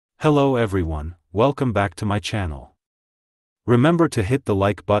Hello everyone, welcome back to my channel. Remember to hit the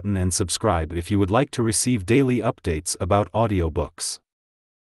like button and subscribe if you would like to receive daily updates about audiobooks.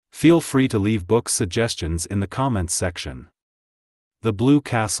 Feel free to leave book suggestions in the comments section. The Blue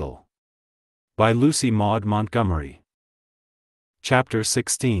Castle by Lucy Maud Montgomery. Chapter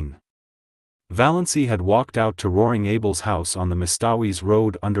 16. Valancy had walked out to Roaring Abel's house on the Mistawys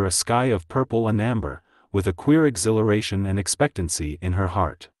Road under a sky of purple and amber, with a queer exhilaration and expectancy in her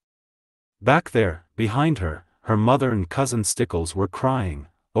heart. Back there, behind her, her mother and cousin Stickles were crying,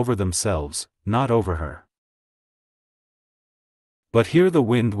 over themselves, not over her. But here the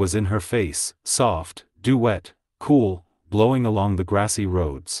wind was in her face, soft, dew-wet, cool, blowing along the grassy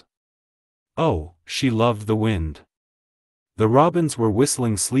roads. Oh, she loved the wind. The robins were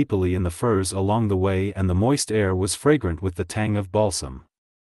whistling sleepily in the firs along the way and the moist air was fragrant with the tang of balsam.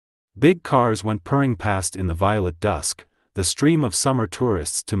 Big cars went purring past in the violet dusk. The stream of summer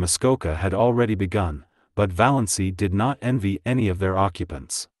tourists to Muskoka had already begun, but Valancy did not envy any of their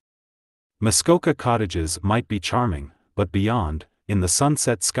occupants. Muskoka cottages might be charming, but beyond, in the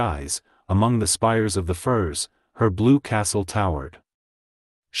sunset skies, among the spires of the firs, her blue castle towered.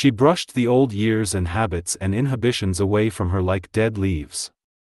 She brushed the old years and habits and inhibitions away from her like dead leaves.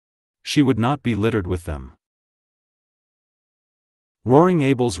 She would not be littered with them. Roaring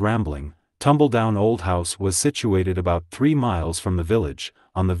Abel's rambling, tumble-down old house was situated about 3 miles from the village,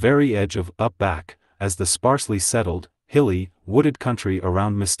 on the very edge of up-back, as the sparsely settled, hilly, wooded country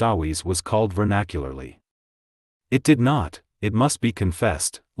around Mistawys was called vernacularly. It did not, it must be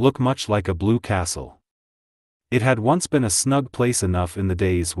confessed, look much like a blue castle. It had once been a snug place enough in the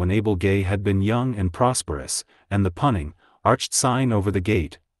days when Abel Gay had been young and prosperous, and the punning, arched sign over the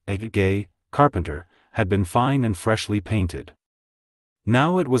gate, Gay, carpenter, had been fine and freshly painted.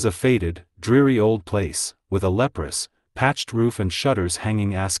 Now it was a faded, dreary old place, with a leprous, patched roof and shutters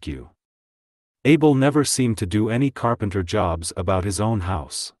hanging askew. Abel never seemed to do any carpenter jobs about his own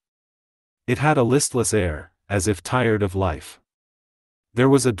house. It had a listless air, as if tired of life. There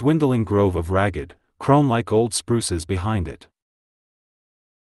was a dwindling grove of ragged, crone-like old spruces behind it.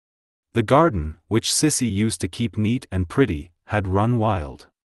 The garden, which Sissy used to keep neat and pretty, had run wild.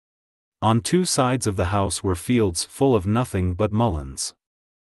 On 2 sides of the house were fields full of nothing but mulleins.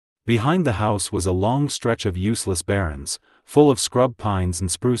 Behind the house was a long stretch of useless barrens, full of scrub pines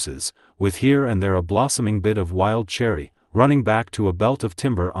and spruces, with here and there a blossoming bit of wild cherry, running back to a belt of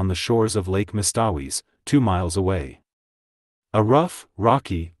timber on the shores of Lake Mistawys, 2 miles away. A rough,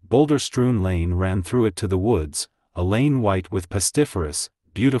 rocky, boulder-strewn lane ran through it to the woods, a lane white with pestiferous,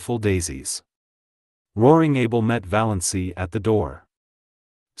 beautiful daisies. Roaring Abel met Valancy at the door.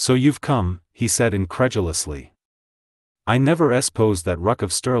 "So you've come," he said incredulously. "I never supposed that ruck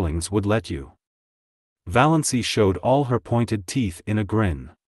of Stirlings would let you." Valancy showed all her pointed teeth in a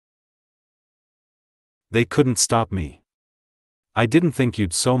grin. "They couldn't stop me." "I didn't think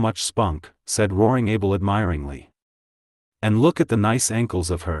you'd so much spunk," said Roaring Abel admiringly. "And look at the nice ankles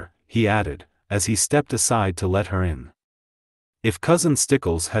of her," he added, as he stepped aside to let her in. If Cousin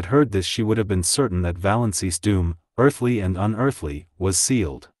Stickles had heard this she would have been certain that Valancy's doom, earthly and unearthly, was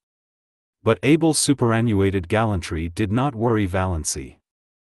sealed. But Abel's superannuated gallantry did not worry Valancy.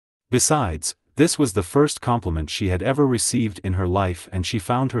 Besides, this was the first compliment she had ever received in her life and she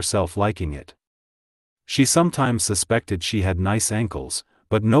found herself liking it. She sometimes suspected she had nice ankles,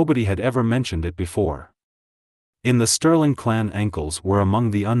 but nobody had ever mentioned it before. In the Stirling clan ankles were among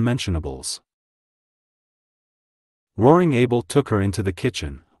the unmentionables. Roaring Abel took her into the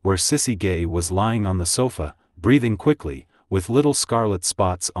kitchen, where Sissy Gay was lying on the sofa, breathing quickly, with little scarlet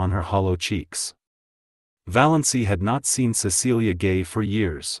spots on her hollow cheeks. Valancy had not seen Cecilia Gay for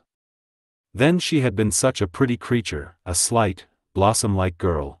years. Then she had been such a pretty creature, a slight, blossom-like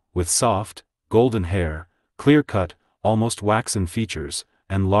girl, with soft, golden hair, clear-cut, almost waxen features,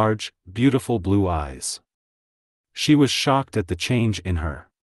 and large, beautiful blue eyes. She was shocked at the change in her.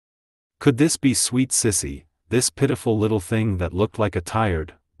 Could this be sweet Sissy, this pitiful little thing that looked like a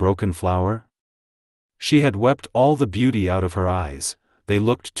tired, broken flower? She had wept all the beauty out of her eyes, they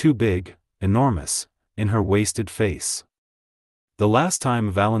looked too big, enormous, in her wasted face. The last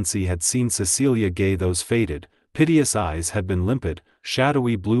time Valancy had seen Cecilia Gay those faded, piteous eyes had been limpid,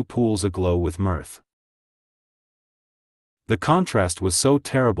 shadowy blue pools aglow with mirth. The contrast was so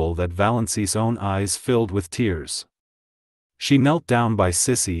terrible that Valancy's own eyes filled with tears. She knelt down by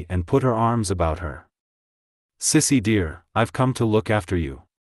Sissy and put her arms about her. "Sissy dear, I've come to look after you.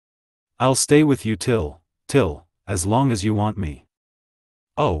 I'll stay with you till, as long as you want me."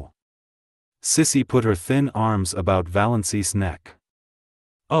 "Oh." Sissy put her thin arms about Valancy's neck.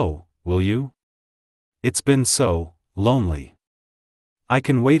 "Oh, will you? It's been so lonely. I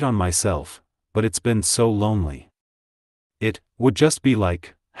can wait on myself, but it's been so lonely. It would just be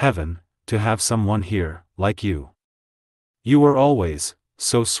like heaven to have someone here, like you. You were always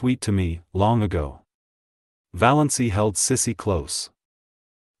so sweet to me, long ago. Valancy held Sissy close.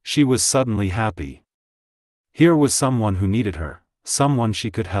 She was suddenly happy. Here was someone who needed her, someone she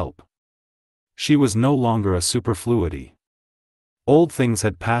could help. She was no longer a superfluity. Old things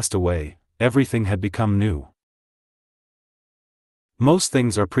had passed away, everything had become new. Most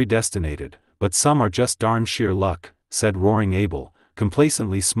things are predestinated, but some are just darn sheer luck, said Roaring Abel,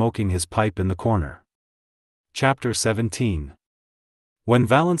 complacently smoking his pipe in the corner. Chapter 17. When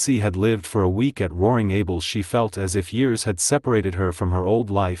Valancy had lived for a week at Roaring Abel's, she felt as if years had separated her from her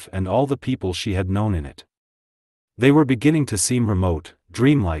old life and all the people she had known in it. They were beginning to seem remote,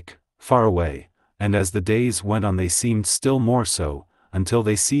 dreamlike, far away, and as the days went on they seemed still more so, until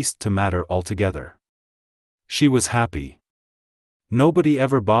they ceased to matter altogether. She was happy. Nobody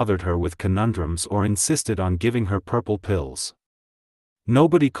ever bothered her with conundrums or insisted on giving her purple pills.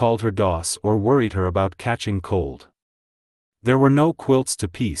 Nobody called her Doss or worried her about catching cold. There were no quilts to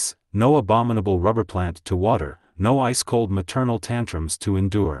piece, no abominable rubber plant to water, no ice-cold maternal tantrums to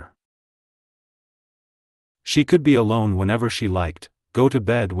endure. She could be alone whenever she liked, go to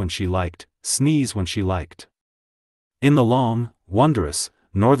bed when she liked, sneeze when she liked. In the long, wondrous,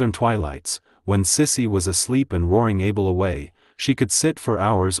 northern twilights, when Sissy was asleep and Roaring Abel away, she could sit for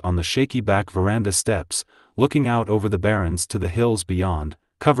hours on the shaky back veranda steps, looking out over the barrens to the hills beyond,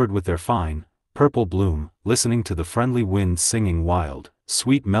 covered with their fine, purple bloom, listening to the friendly wind singing wild,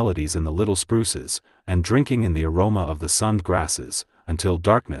 sweet melodies in the little spruces, and drinking in the aroma of the sunned grasses, until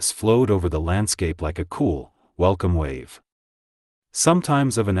darkness flowed over the landscape like a cool, welcome wave.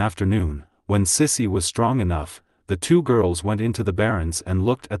 Sometimes of an afternoon, when Sissy was strong enough, the two girls went into the barrens and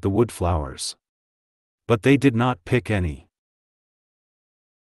looked at the wood flowers. But they did not pick any.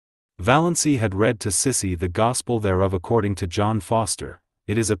 Valancy had read to Sissy the gospel thereof according to John Foster.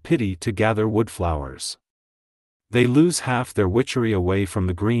 It is a pity to gather wood flowers. They lose half their witchery away from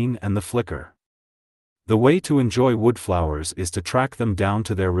the green and the flicker. The way to enjoy wood flowers is to track them down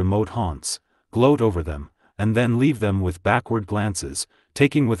to their remote haunts, gloat over them, and then leave them with backward glances,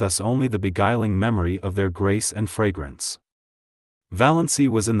 taking with us only the beguiling memory of their grace and fragrance. Valancy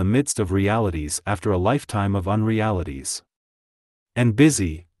was in the midst of realities after a lifetime of unrealities. And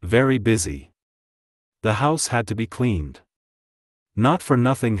busy, very busy. The house had to be cleaned. Not for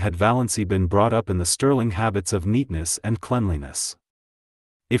nothing had Valancy been brought up in the Stirling habits of neatness and cleanliness.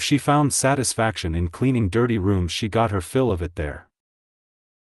 If she found satisfaction in cleaning dirty rooms, she got her fill of it there.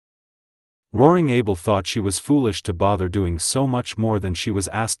 Roaring Abel thought she was foolish to bother doing so much more than she was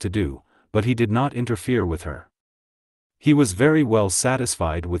asked to do, but he did not interfere with her. He was very well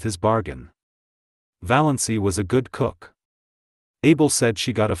satisfied with his bargain. Valancy was a good cook. Abel said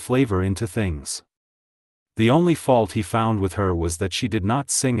she got a flavor into things. The only fault he found with her was that she did not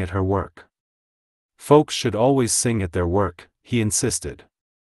sing at her work. Folks should always sing at their work, he insisted.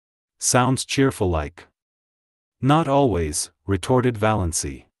 Sounds cheerful like. Not always, retorted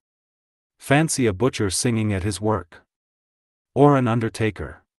Valancy. Fancy a butcher singing at his work. Or an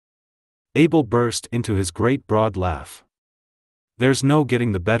undertaker. Abel burst into his great broad laugh. There's no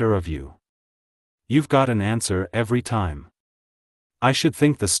getting the better of you. You've got an answer every time. I should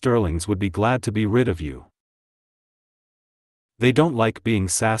think the Stirlings would be glad to be rid of you. They don't like being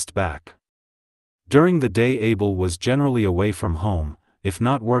sassed back. During the day Abel was generally away from home, if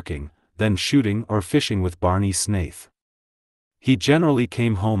not working, then shooting or fishing with Barney Snaith. He generally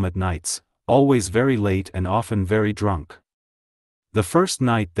came home at nights, always very late and often very drunk. The first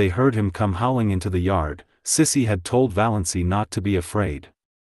night they heard him come howling into the yard, Sissy had told Valancy not to be afraid.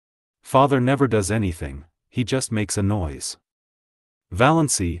 Father never does anything, he just makes a noise.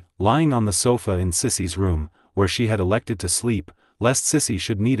 Valancy, lying on the sofa in Sissy's room, where she had elected to sleep, lest Sissy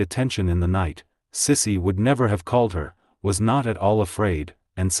should need attention in the night, Sissy would never have called her, was not at all afraid,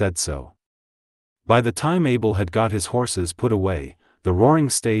 and said so. By the time Abel had got his horses put away, the roaring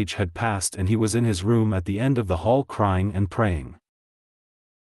stage had passed and he was in his room at the end of the hall crying and praying.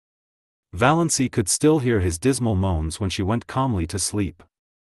 Valancy could still hear his dismal moans when she went calmly to sleep.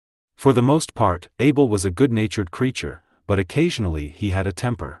 For the most part, Abel was a good-natured creature, but occasionally he had a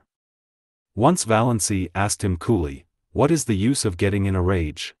temper. Once Valancy asked him coolly, "What is the use of getting in a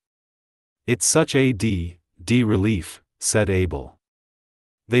rage?" "It's such a relief," said Abel.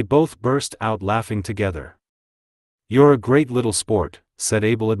 They both burst out laughing together. "You're a great little sport," said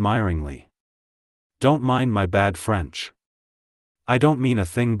Abel admiringly. "Don't mind my bad French. I don't mean a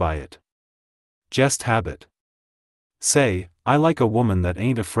thing by it. Just habit. Say, I like a woman that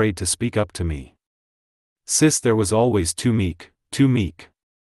ain't afraid to speak up to me. Sis there was always too meek, too meek.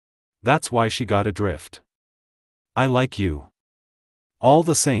 That's why she got adrift. I like you. All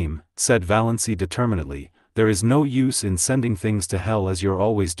the same, said Valancy determinedly, there is no use in sending things to hell as you're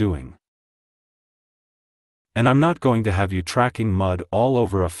always doing. And I'm not going to have you tracking mud all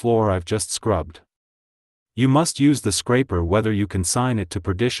over a floor I've just scrubbed. You must use the scraper whether you consign it to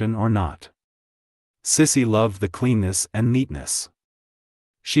perdition or not. Sissy loved the cleanness and neatness.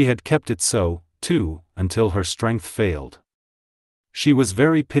 She had kept it so, too, until her strength failed. She was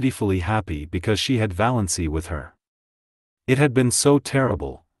very pitifully happy because she had Valancy with her. It had been so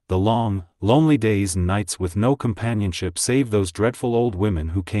terrible, the long, lonely days and nights with no companionship save those dreadful old women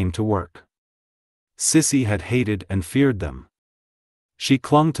who came to work. Sissy had hated and feared them. She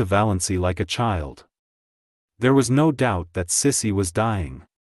clung to Valancy like a child. There was no doubt that Sissy was dying.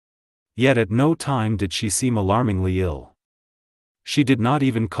 Yet at no time did she seem alarmingly ill. She did not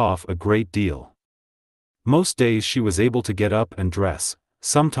even cough a great deal. Most days she was able to get up and dress,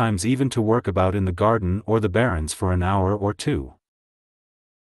 sometimes even to work about in the garden or the barrens for an hour or two.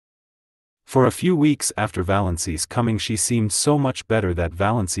 For a few weeks after Valancy's coming she seemed so much better that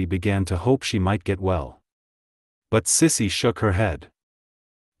Valancy began to hope she might get well. But Sissy shook her head.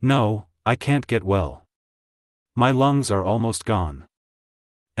 No, I can't get well. My lungs are almost gone.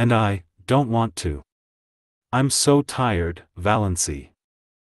 And I don't want to. I'm so tired, Valancy.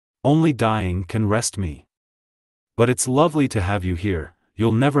 Only dying can rest me. But it's lovely to have you here,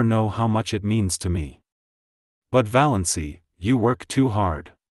 you'll never know how much it means to me. But Valancy, you work too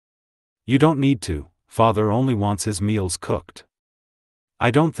hard. You don't need to, Father only wants his meals cooked.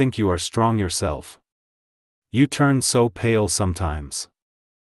 I don't think you are strong yourself. You turn so pale sometimes.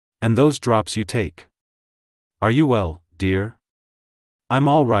 And those drops you take. Are you well, dear? I'm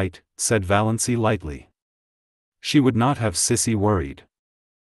all right, said Valancy lightly. She would not have Sissy worried.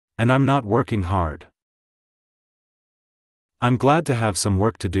 And I'm not working hard. I'm glad to have some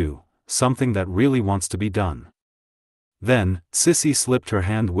work to do, something that really wants to be done. Then, Sissy slipped her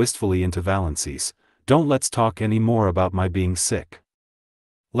hand wistfully into Valancy's. Don't let's talk any more about my being sick.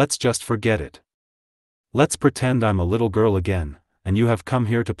 Let's just forget it. Let's pretend I'm a little girl again, and you have come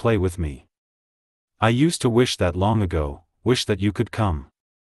here to play with me. I used to wish that long ago, wish that you could come.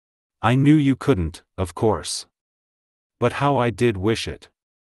 I knew you couldn't, of course. But how I did wish it.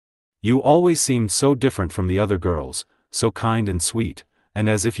 You always seemed so different from the other girls, so kind and sweet, and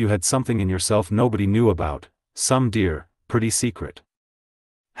as if you had something in yourself nobody knew about, some dear, pretty secret.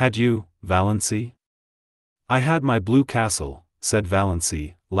 Had you, Valancy? I had my blue castle, said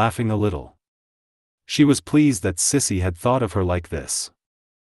Valancy, laughing a little. She was pleased that Sissy had thought of her like this.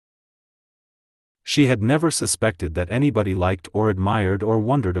 She had never suspected that anybody liked or admired or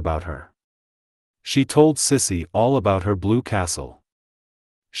wondered about her. She told Sissy all about her blue castle.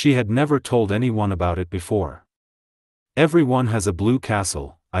 She had never told anyone about it before. Everyone has a blue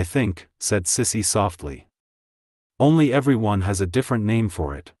castle, I think, said Sissy softly. Only everyone has a different name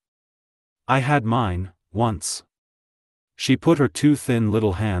for it. I had mine, once. She put her two thin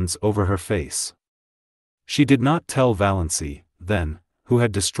little hands over her face. She did not tell Valancy, then, who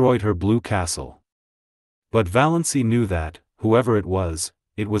had destroyed her blue castle. But Valancy knew that, whoever it was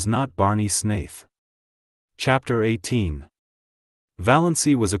not Barney Snaith. Chapter 18.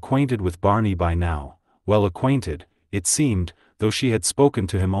 Valancy was acquainted with Barney by now, well acquainted, it seemed, though she had spoken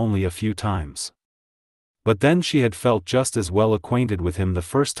to him only a few times. But then she had felt just as well acquainted with him the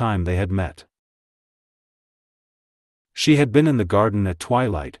first time they had met. She had been in the garden at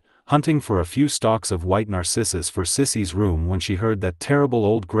twilight, hunting for a few stalks of white narcissus for Sissy's room when she heard that terrible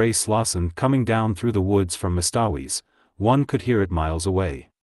old grey slosson coming down through the woods from Mistawi's. One could hear it miles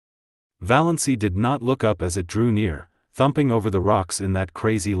away. Valancy did not look up as it drew near, thumping over the rocks in that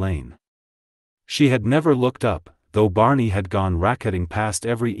crazy lane. She had never looked up, though Barney had gone racketing past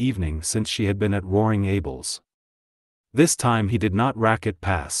every evening since she had been at Roaring Abel's. This time he did not racket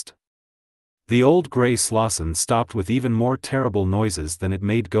past. The old grey slosson stopped with even more terrible noises than it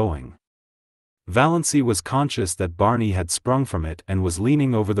made going. Valancy was conscious that Barney had sprung from it and was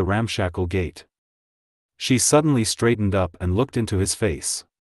leaning over the ramshackle gate. She suddenly straightened up and looked into his face.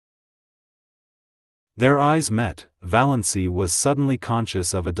 Their eyes met. Valancy was suddenly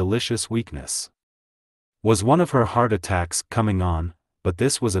conscious of a delicious weakness. Was one of her heart attacks coming on? But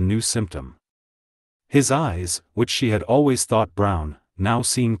this was a new symptom. His eyes, which she had always thought brown, now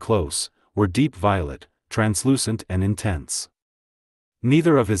seen close, were deep violet, translucent and intense.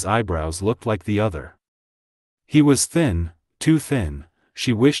 Neither of his eyebrows looked like the other. He was thin, too thin.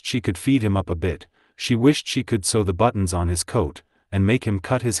 She wished she could feed him up a bit, she wished she could sew the buttons on his coat, and make him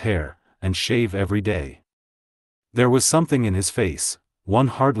cut his hair, and shave every day. There was something in his face, one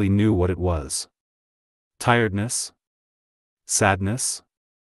hardly knew what it was. Tiredness? Sadness?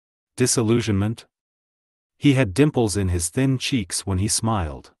 Disillusionment? He had dimples in his thin cheeks when he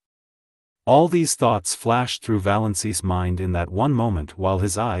smiled. All these thoughts flashed through Valancy's mind in that one moment while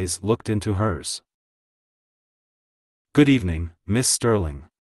his eyes looked into hers. "Good evening, Miss Stirling."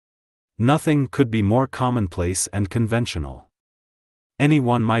 Nothing could be more commonplace and conventional.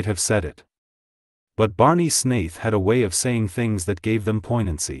 Anyone might have said it. But Barney Snaith had a way of saying things that gave them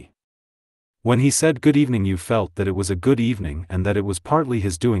poignancy. When he said good evening, you felt that it was a good evening and that it was partly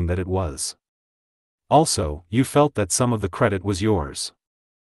his doing that it was. Also, you felt that some of the credit was yours.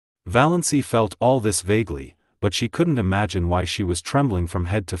 Valancy felt all this vaguely, but she couldn't imagine why she was trembling from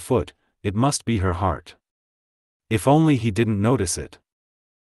head to foot. It must be her heart. If only he didn't notice it.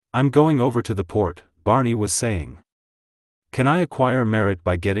 "I'm going over to the port," Barney was saying. "Can I acquire merit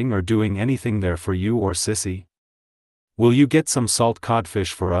by getting or doing anything there for you or Sissy?" "Will you get some salt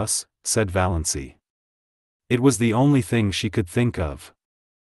codfish for us?" said Valancy. It was the only thing she could think of.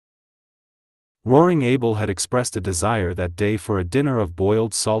 Roaring Abel had expressed a desire that day for a dinner of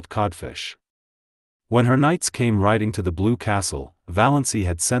boiled salt codfish. When her knights came riding to the Blue Castle, Valancy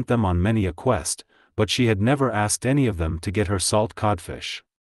had sent them on many a quest, but she had never asked any of them to get her salt codfish.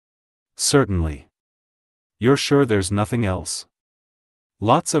 "Certainly. You're sure there's nothing else?"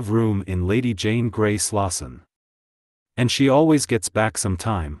 "Lots of room in Lady Jane Grey Slauson. And she always gets back some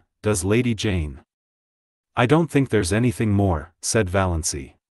time, does Lady Jane." "I don't think there's anything more," said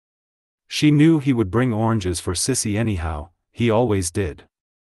Valancy. She knew he would bring oranges for Sissy anyhow, he always did.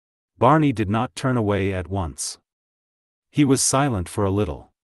 Barney did not turn away at once. He was silent for a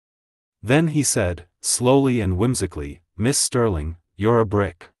little. Then he said, slowly and whimsically, "Miss Stirling, you're a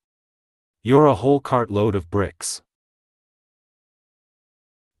brick. You're a whole cartload of bricks.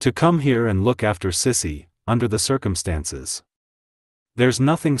 To come here and look after Sissy, under the circumstances." "There's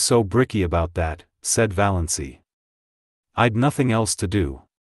nothing so bricky about that," said Valancy. "I'd nothing else to do.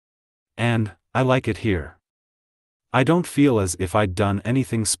 And, I like it here. I don't feel as if I'd done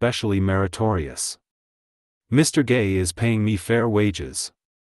anything specially meritorious. Mr. Gay is paying me fair wages.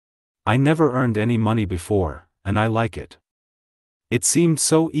 I never earned any money before, and I like it." It seemed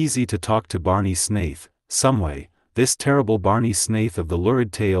so easy to talk to Barney Snaith, someway, this terrible Barney Snaith of the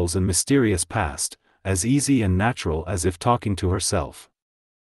lurid tales and mysterious past, as easy and natural as if talking to herself.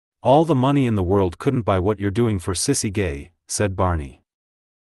 "All the money in the world couldn't buy what you're doing for Sissy Gay," said Barney.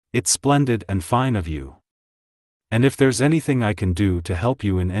 "It's splendid and fine of you. And if there's anything I can do to help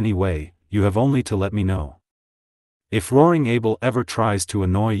you in any way, you have only to let me know. If Roaring Abel ever tries to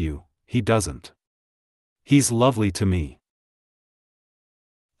annoy you, he doesn't. He's lovely to me."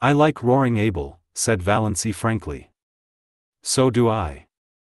 "I like Roaring Abel," said Valancy frankly. "So do I.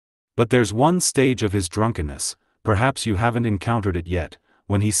 But there's one stage of his drunkenness, perhaps you haven't encountered it yet,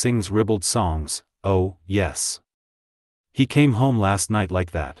 when he sings ribald songs. Oh, yes. He came home last night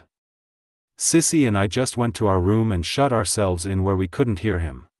like that. Sissy and I just went to our room and shut ourselves in where we couldn't hear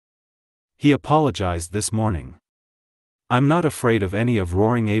him. He apologized this morning. I'm not afraid of any of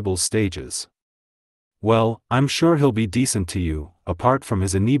Roaring Abel's stages." "Well, I'm sure he'll be decent to you, apart from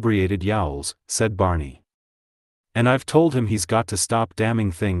his inebriated yowls," said Barney. "And I've told him he's got to stop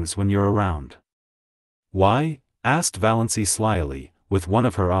damning things when you're around." "Why?" asked Valancy slyly, with one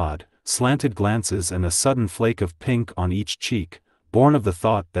of her odd, slanted glances and a sudden flake of pink on each cheek, born of the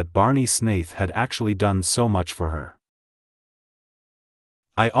thought that Barney Snaith had actually done so much for her.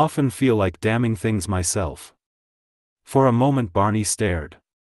 "I often feel like damning things myself." For a moment Barney stared.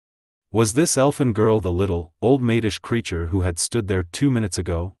 Was this elfin girl the little, old maidish creature who had stood there 2 minutes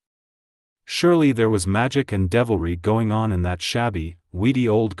ago? Surely there was magic and devilry going on in that shabby, weedy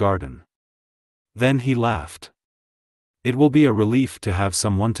old garden. Then he laughed. "It will be a relief to have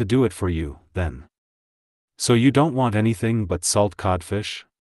someone to do it for you, then. So you don't want anything but salt codfish?"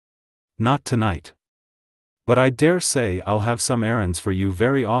 "Not tonight. But I dare say I'll have some errands for you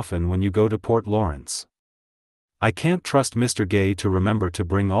very often when you go to Port Lawrence. I can't trust Mr. Gay to remember to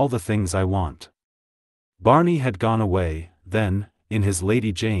bring all the things I want." Barney had gone away, then, in his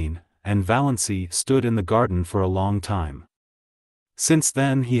Lady Jane, and Valancy stood in the garden for a long time. Since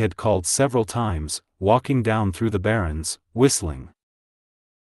then he had called several times, walking down through the barrens, whistling.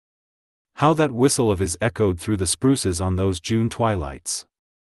 How that whistle of his echoed through the spruces on those June twilights.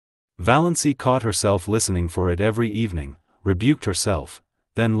 Valancy caught herself listening for it every evening, rebuked herself,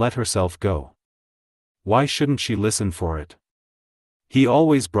 then let herself go. Why shouldn't she listen for it? He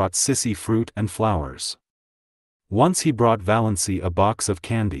always brought Sissy fruit and flowers. Once he brought Valancy a box of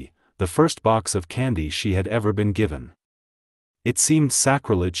candy, the first box of candy she had ever been given. It seemed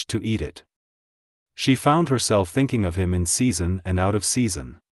sacrilege to eat it. She found herself thinking of him in season and out of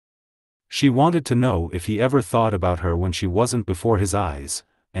season. She wanted to know if he ever thought about her when she wasn't before his eyes,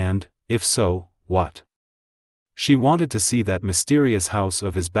 and, if so, what. She wanted to see that mysterious house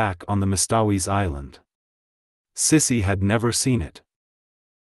of his back on the Mistawi's island. Sissy had never seen it.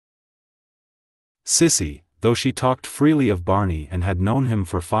 Sissy, though she talked freely of Barney and had known him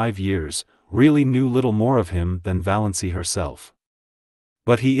for 5 years, really knew little more of him than Valancy herself.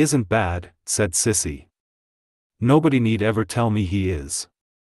 "But he isn't bad," said Sissy. "Nobody need ever tell me he is.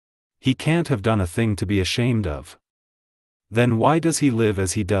 He can't have done a thing to be ashamed of." "Then why does he live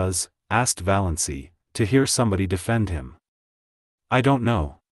as he does?" asked Valancy, to hear somebody defend him. "I don't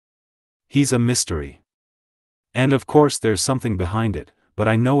know. He's a mystery. And of course there's something behind it, but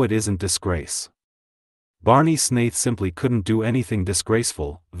I know it isn't disgrace." "Barney Snaith simply couldn't do anything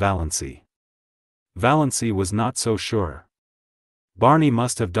disgraceful, Valancy." Valancy was not so sure. Barney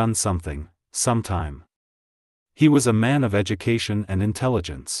must have done something, sometime. He was a man of education and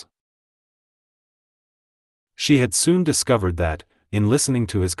intelligence. She had soon discovered that, in listening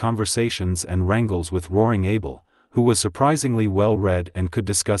to his conversations and wrangles with Roaring Abel, who was surprisingly well read and could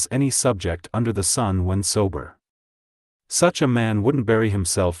discuss any subject under the sun when sober. Such a man wouldn't bury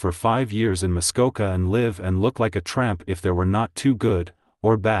himself for 5 years in Muskoka and live and look like a tramp if there were not too good,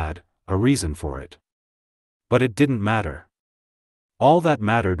 or bad, a reason for it. But it didn't matter. All that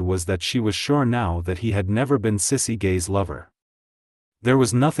mattered was that she was sure now that he had never been Sissy Gay's lover. There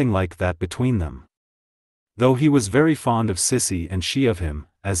was nothing like that between them. Though he was very fond of Sissy and she of him,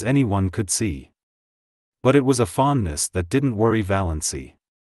 as anyone could see. But it was a fondness that didn't worry Valancy.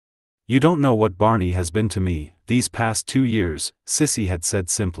 "You don't know what Barney has been to me, these past 2 years, Sissy had said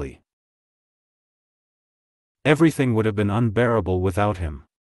simply. "Everything would have been unbearable without him.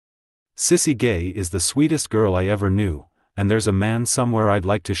 Sissy Gay is the sweetest girl I ever knew, and there's a man somewhere I'd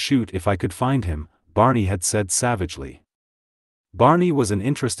like to shoot if I could find him," Barney had said savagely. Barney was an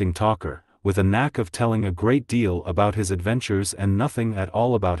interesting talker, with a knack of telling a great deal about his adventures and nothing at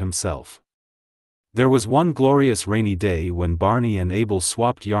all about himself. There was one glorious rainy day when Barney and Abel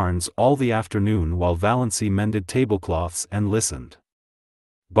swapped yarns all the afternoon while Valancy mended tablecloths and listened.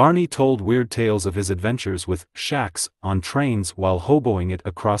 Barney told weird tales of his adventures with shacks on trains while hoboing it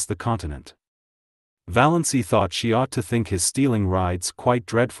across the continent. Valancy thought she ought to think his stealing rides quite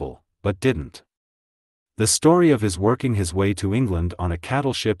dreadful, but didn't. The story of his working his way to England on a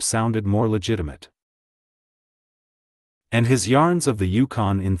cattle ship sounded more legitimate. And his yarns of the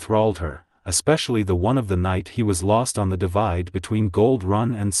Yukon enthralled her, especially the one of the night he was lost on the divide between Gold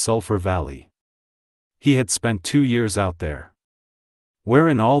Run and Sulphur Valley. He had spent 2 years out there. Where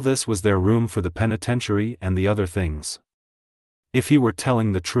in all this was there room for the penitentiary and the other things? If he were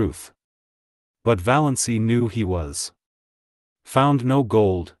telling the truth. But Valancy knew he was. "Found no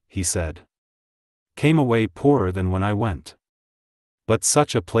gold," he said. "Came away poorer than when I went. But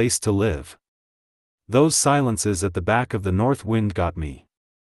such a place to live. Those silences at the back of the north wind got me.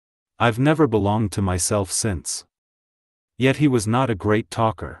 I've never belonged to myself since." Yet he was not a great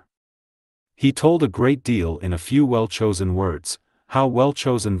talker. He told a great deal in a few well-chosen words, how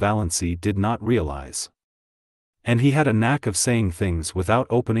well-chosen Valancy did not realize. And he had a knack of saying things without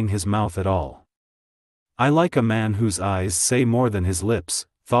opening his mouth at all. "I like a man whose eyes say more than his lips,"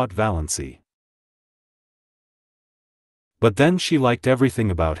 thought Valancy. But then she liked everything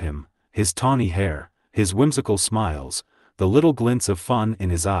about him, his tawny hair, his whimsical smiles, the little glints of fun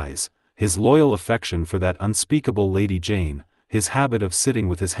in his eyes, his loyal affection for that unspeakable Lady Jane, his habit of sitting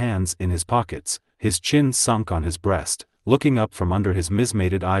with his hands in his pockets, his chin sunk on his breast, looking up from under his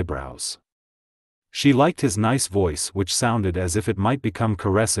mismated eyebrows. She liked his nice voice which sounded as if it might become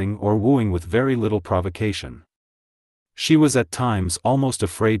caressing or wooing with very little provocation. She was at times almost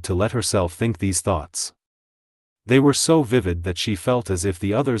afraid to let herself think these thoughts. They were so vivid that she felt as if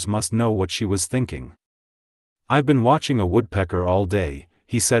the others must know what she was thinking. "I've been watching a woodpecker all day,"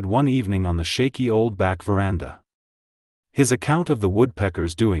 he said one evening on the shaky old back veranda. His account of the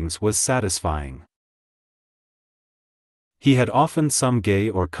woodpecker's doings was satisfying. He had often some gay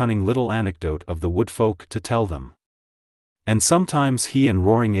or cunning little anecdote of the woodfolk to tell them. And sometimes he and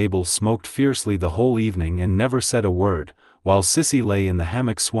Roaring Abel smoked fiercely the whole evening and never said a word, while Sissy lay in the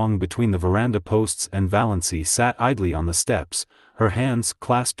hammock swung between the veranda posts and Valancy sat idly on the steps, her hands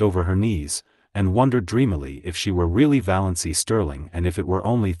clasped over her knees, and wondered dreamily if she were really Valancy Stirling and if it were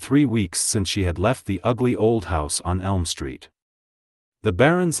only 3 weeks since she had left the ugly old house on Elm Street. The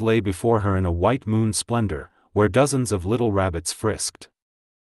barrens lay before her in a white moon splendor, where dozens of little rabbits frisked.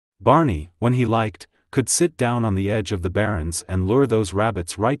 Barney, when he liked, could sit down on the edge of the barrens and lure those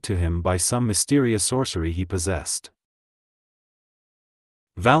rabbits right to him by some mysterious sorcery he possessed.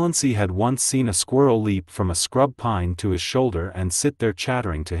 Valancy had once seen a squirrel leap from a scrub pine to his shoulder and sit there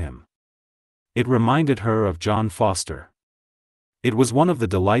chattering to him. It reminded her of John Foster. It was one of the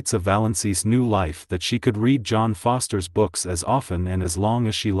delights of Valancy's new life that she could read John Foster's books as often and as long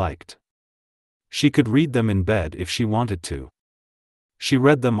as she liked. She could read them in bed if she wanted to. She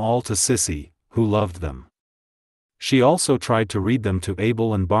read them all to Sissy, who loved them. She also tried to read them to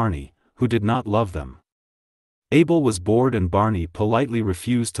Abel and Barney, who did not love them. Abel was bored and Barney politely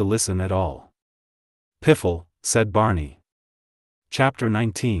refused to listen at all. "Piffle," said Barney. Chapter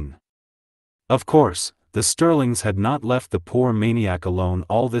 19. Of course, the Stirlings had not left the poor maniac alone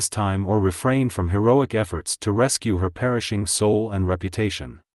all this time or refrained from heroic efforts to rescue her perishing soul and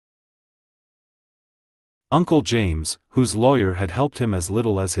reputation. Uncle James, whose lawyer had helped him as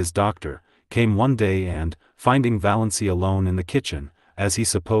little as his doctor, came one day and, finding Valancy alone in the kitchen, as he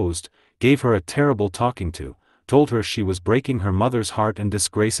supposed, gave her a terrible talking to, told her she was breaking her mother's heart and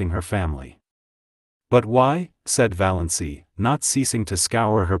disgracing her family. "But why?" said Valancy, not ceasing to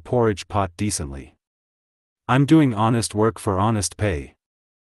scour her porridge pot decently. "I'm doing honest work for honest pay.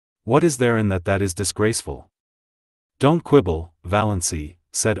 What is there in that is disgraceful?" "Don't quibble, Valancy,"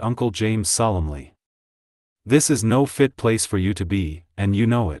 said Uncle James solemnly. "This is no fit place for you to be, and you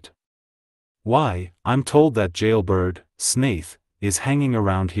know it. Why, I'm told that jailbird, Snaith, is hanging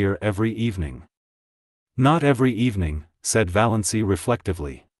around here every evening." "Not every evening," said Valancy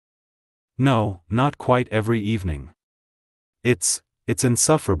reflectively. "No, not quite every evening." It's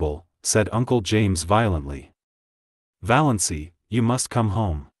insufferable," said Uncle James violently. "Valancy, you must come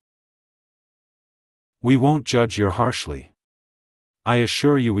home. We won't judge you harshly. I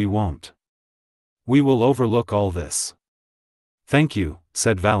assure you we won't. We will overlook all this." "Thank you,"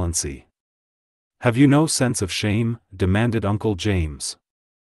 said Valancy. "Have you no sense of shame?" demanded Uncle James.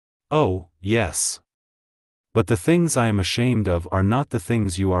 "Oh, yes. But the things I am ashamed of are not the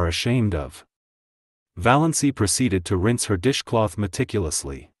things you are ashamed of." Valancy proceeded to rinse her dishcloth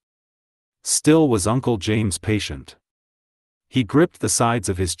meticulously. Still was Uncle James patient. He gripped the sides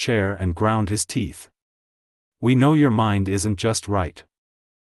of his chair and ground his teeth. "We know your mind isn't just right.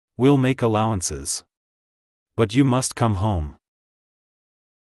 We'll make allowances. But you must come home.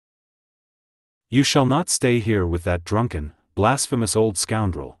 You shall not stay here with that drunken, blasphemous old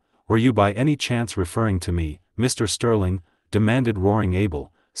scoundrel." "Were you by any chance referring to me, Mr. Stirling?" demanded roaring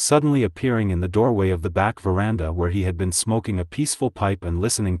Abel, suddenly appearing in the doorway of the back veranda where he had been smoking a peaceful pipe and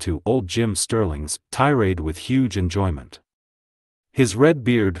listening to old Jim Stirling's tirade with huge enjoyment. His red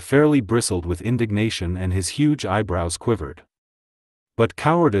beard fairly bristled with indignation and his huge eyebrows quivered. But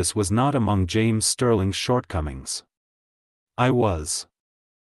cowardice was not among James Stirling's shortcomings. "I was.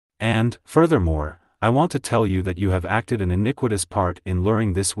 And, furthermore, I want to tell you that you have acted an iniquitous part in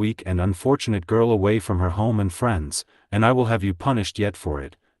luring this weak and unfortunate girl away from her home and friends, and I will have you punished yet for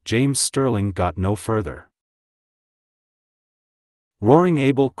it." James Stirling got no further. Roaring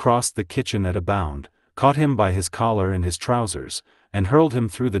Abel crossed the kitchen at a bound, caught him by his collar and his trousers, and hurled him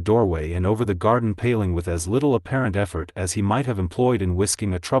through the doorway and over the garden paling with as little apparent effort as he might have employed in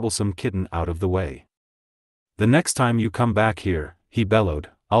whisking a troublesome kitten out of the way. "The next time you come back here," he bellowed,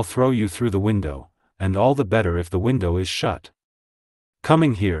 "I'll throw you through the window, and all the better if the window is shut.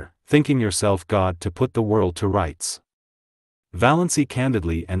 Coming here, thinking yourself God to put the world to rights." Valancy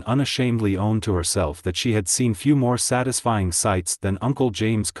candidly and unashamedly owned to herself that she had seen few more satisfying sights than Uncle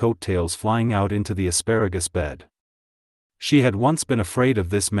James' coat-tails flying out into the asparagus bed. She had once been afraid of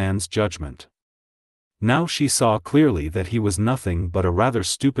this man's judgment. Now she saw clearly that he was nothing but a rather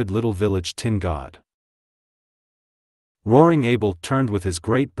stupid little village tin god. Roaring Abel turned with his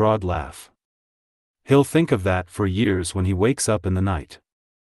great broad laugh. "He'll think of that for years when he wakes up in the night.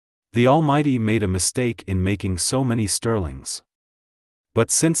 The Almighty made a mistake in making so many Stirlings.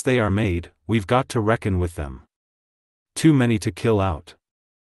 But since they are made, we've got to reckon with them. Too many to kill out.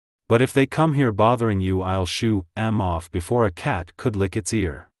 But if they come here bothering you, I'll shoo 'em off before a cat could lick its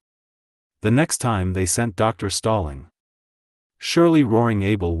ear." The next time they sent Dr. Stirling. Surely Roaring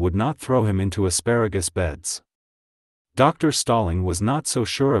Abel would not throw him into asparagus beds. Dr. Stirling was not so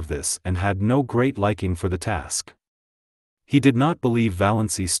sure of this and had no great liking for the task. He did not believe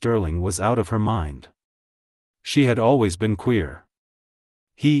Valancy Stirling was out of her mind. She had always been queer.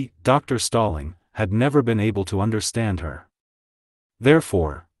 He, Dr. Stirling, had never been able to understand her.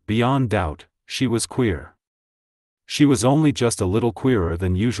 Therefore, beyond doubt, she was queer. She was only just a little queerer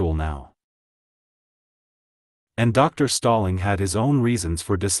than usual now. And Dr. Stirling had his own reasons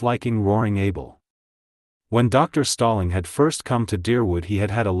for disliking Roaring Abel. When Dr. Stirling had first come to Deerwood, he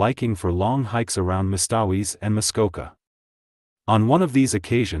had had a liking for long hikes around Mistawis and Muskoka. On one of these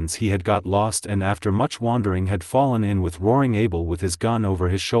occasions he had got lost and after much wandering had fallen in with Roaring Abel with his gun over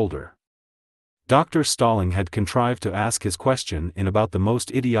his shoulder. Dr. Stirling had contrived to ask his question in about the most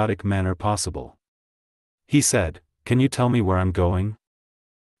idiotic manner possible. He said, "Can you tell me where I'm going?"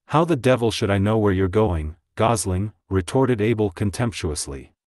 "How the devil should I know where you're going, Gosling?" retorted Abel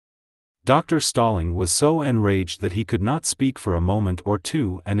contemptuously. Dr. Stirling was so enraged that he could not speak for a moment or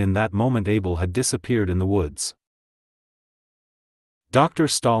two, and in that moment Abel had disappeared in the woods. Dr.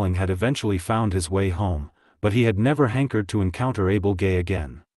 Stirling had eventually found his way home, but he had never hankered to encounter Abel Gay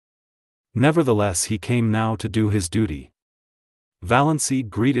again. Nevertheless, he came now to do his duty. Valancy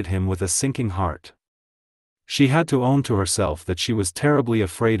greeted him with a sinking heart. She had to own to herself that she was terribly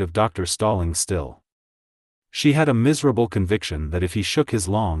afraid of Dr. Stirling still. She had a miserable conviction that if he shook his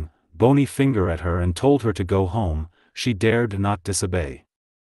long, bony finger at her and told her to go home, she dared not disobey.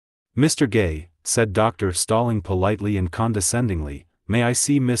 "Mr. Gay," said Dr. Stirling politely and condescendingly, "may I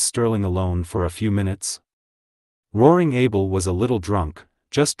see Miss Stirling alone for a few minutes?" Roaring Abel was a little drunk,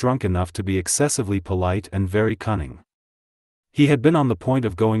 just drunk enough to be excessively polite and very cunning. He had been on the point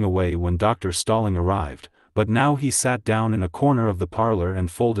of going away when Dr. Stirling arrived, but now he sat down in a corner of the parlor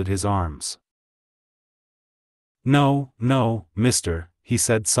and folded his arms. "No, no, mister," he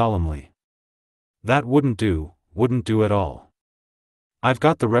said solemnly. "That wouldn't do at all. I've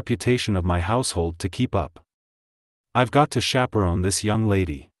got the reputation of my household to keep up. I've got to chaperone this young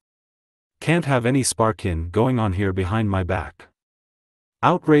lady. Can't have any sparkin going on here behind my back."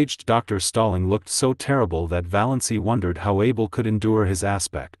 Outraged Dr. Stirling looked so terrible that Valancy wondered how Abel could endure his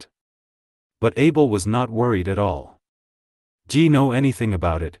aspect. But Abel was not worried at all. "D'ye know anything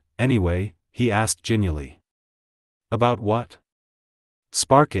about it, anyway?" he asked genially. "About what?"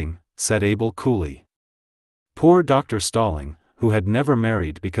 "Sparking," said Abel coolly. Poor Dr. Stirling, who had never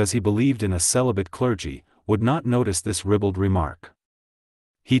married because he believed in a celibate clergy, would not notice this ribald remark.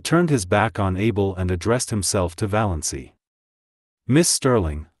 He turned his back on Abel and addressed himself to Valancy. "Miss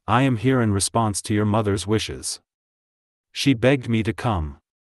Stirling, I am here in response to your mother's wishes. She begged me to come.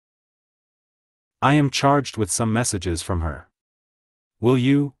 I am charged with some messages from her. Will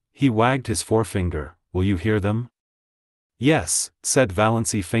you," he wagged his forefinger, "will you hear them?" "Yes," said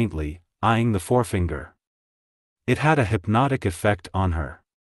Valancy faintly, eyeing the forefinger. It had a hypnotic effect on her.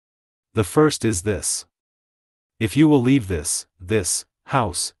 "The first is this. If you will leave this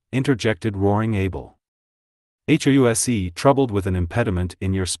house," interjected Roaring Abel. "House troubled with an impediment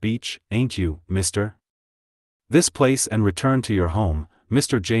in your speech, ain't you, mister? This place and return to your home.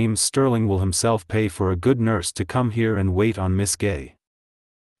 Mr. James Stirling will himself pay for a good nurse to come here and wait on Miss Gay."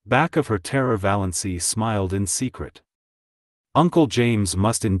 Back of her terror Valancy smiled in secret. Uncle James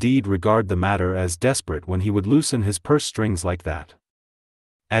must indeed regard the matter as desperate when he would loosen his purse strings like that.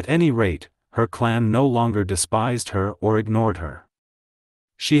 At any rate, her clan no longer despised her or ignored her.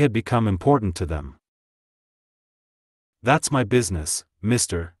 She had become important to them. "That's my business,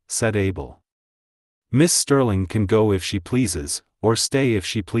 mister," said Abel. "Miss Stirling can go if she pleases, or stay if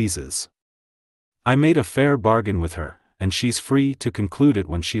she pleases. I made a fair bargain with her, and she's free to conclude it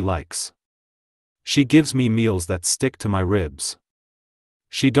when she likes. She gives me meals that stick to my ribs.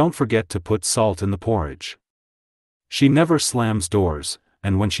 She don't forget to put salt in the porridge. She never slams doors,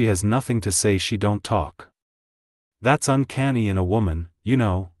 and when she has nothing to say she don't talk. That's uncanny in a woman, you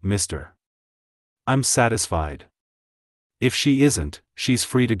know, mister. I'm satisfied. If she isn't, she's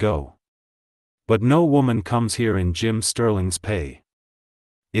free to go. But no woman comes here in Jim Stirling's pay.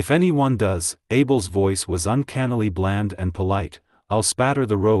 If anyone does," Abel's voice was uncannily bland and polite, "I'll spatter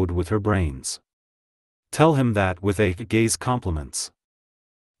the road with her brains. Tell him that with a Gay's compliments."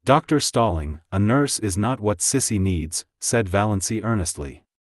 "Dr. Stirling, a nurse is not what Sissy needs," said Valancy earnestly.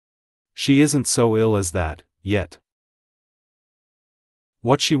 "She isn't so ill as that, yet.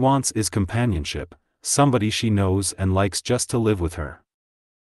 What she wants is companionship, somebody she knows and likes just to live with her.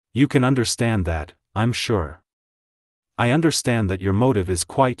 You can understand that, I'm sure. I understand that your motive is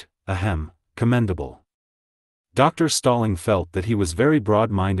quite, commendable." Dr. Stirling felt that he was very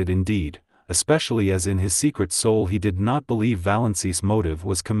broad-minded indeed, especially as in his secret soul he did not believe Valancy's motive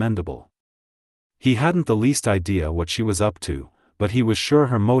was commendable. He hadn't the least idea what she was up to, but he was sure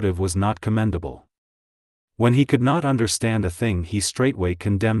her motive was not commendable. When he could not understand a thing he straightway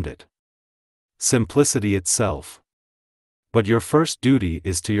condemned it. Simplicity itself. "But your first duty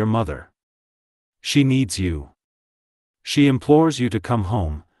is to your mother. She needs you. She implores you to come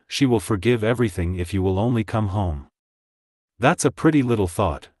home. She will forgive everything if you will only come home." "That's a pretty little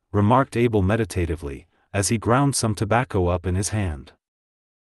thought," remarked Abel meditatively, as he ground some tobacco up in his hand.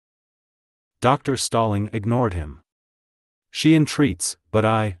 Dr. Stirling ignored him. "She entreats,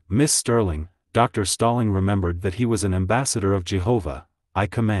 but Miss Stirling," Dr. Stirling remembered that he was an ambassador of Jehovah, "I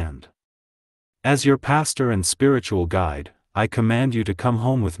command. As your pastor and spiritual guide, I command you to come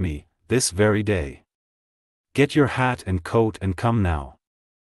home with me, this very day. Get your hat and coat and come now.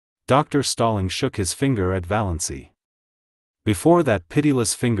 Dr. Stirling shook his finger at Valancy. Before that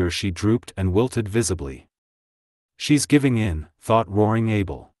pitiless finger she drooped and wilted visibly. She's giving in, thought roaring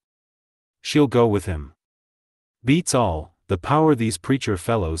Abel. She'll go with him. Beats all, the power these preacher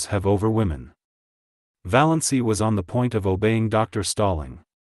fellows have over women. Valancy was on the point of obeying Dr. Stirling.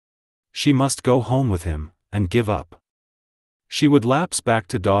 She must go home with him, and give up. She would lapse back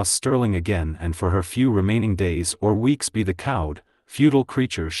to Dawes Stirling again and for her few remaining days or weeks be the cowed, futile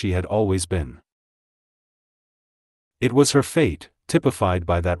creature she had always been. It was her fate, typified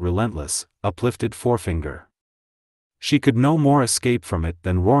by that relentless, uplifted forefinger. She could no more escape from it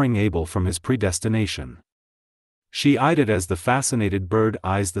than roaring Abel from his predestination. She eyed it as the fascinated bird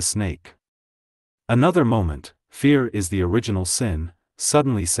eyes the snake. Another moment, fear is the original sin,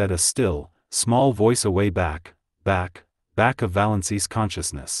 suddenly said a still, small voice away back of Valancy's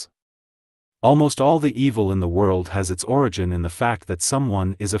consciousness. Almost all the evil in the world has its origin in the fact that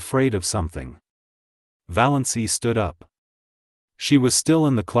someone is afraid of something. Valancy stood up. She was still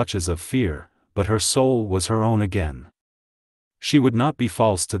in the clutches of fear, but her soul was her own again. She would not be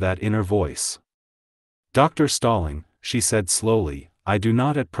false to that inner voice. Dr. Stirling, she said slowly, I do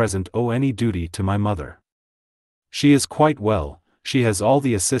not at present owe any duty to my mother. She is quite well, she has all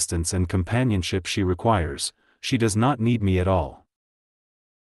the assistance and companionship she requires, she does not need me at all.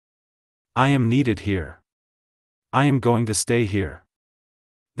 I am needed here. I am going to stay here.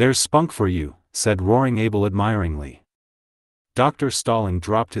 There's spunk for you, said roaring Abel admiringly. Dr. Stirling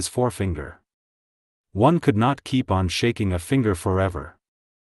dropped his forefinger. One could not keep on shaking a finger forever.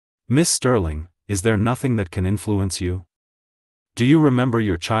 Miss Stirling, is there nothing that can influence you? Do you remember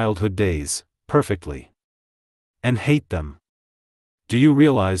your childhood days, perfectly? And hate them? Do you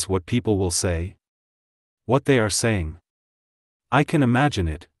realize what people will say? What they are saying? I can imagine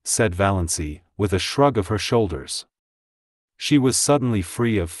it, said Valancy, with a shrug of her shoulders. She was suddenly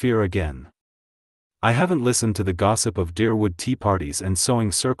free of fear again. I haven't listened to the gossip of Deerwood tea parties and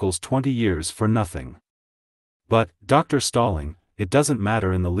sewing circles 20 years for nothing. But, Dr. Stirling, it doesn't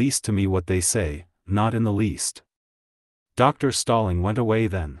matter in the least to me what they say, not in the least. Dr. Stirling went away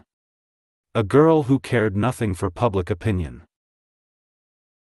then. A girl who cared nothing for public opinion.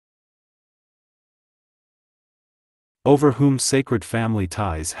 Over whom sacred family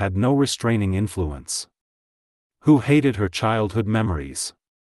ties had no restraining influence. Who hated her childhood memories.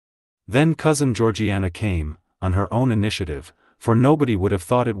 Then Cousin Georgiana came, on her own initiative, for nobody would have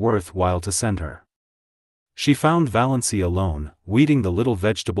thought it worth while to send her. She found Valancy alone, weeding the little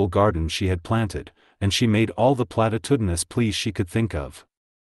vegetable garden she had planted, and she made all the platitudinous pleas she could think of.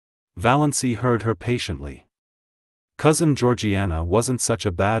 Valancy heard her patiently. Cousin Georgiana wasn't such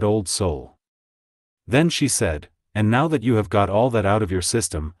a bad old soul. Then she said, and now that you have got all that out of your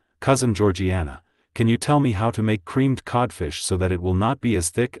system, Cousin Georgiana, can you tell me how to make creamed codfish so that it will not be as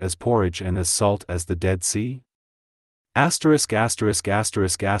thick as porridge and as salt as the Dead Sea? Asterisk asterisk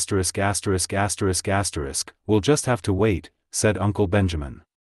asterisk asterisk asterisk asterisk asterisk, we'll just have to wait, said Uncle Benjamin.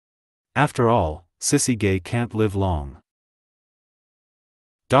 After all, Sissy Gay can't live long.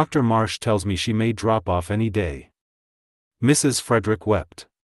 Dr. Marsh tells me she may drop off any day. Mrs. Frederick wept.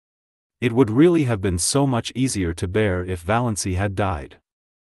 It would really have been so much easier to bear if Valancy had died.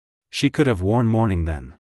 She could have worn mourning then.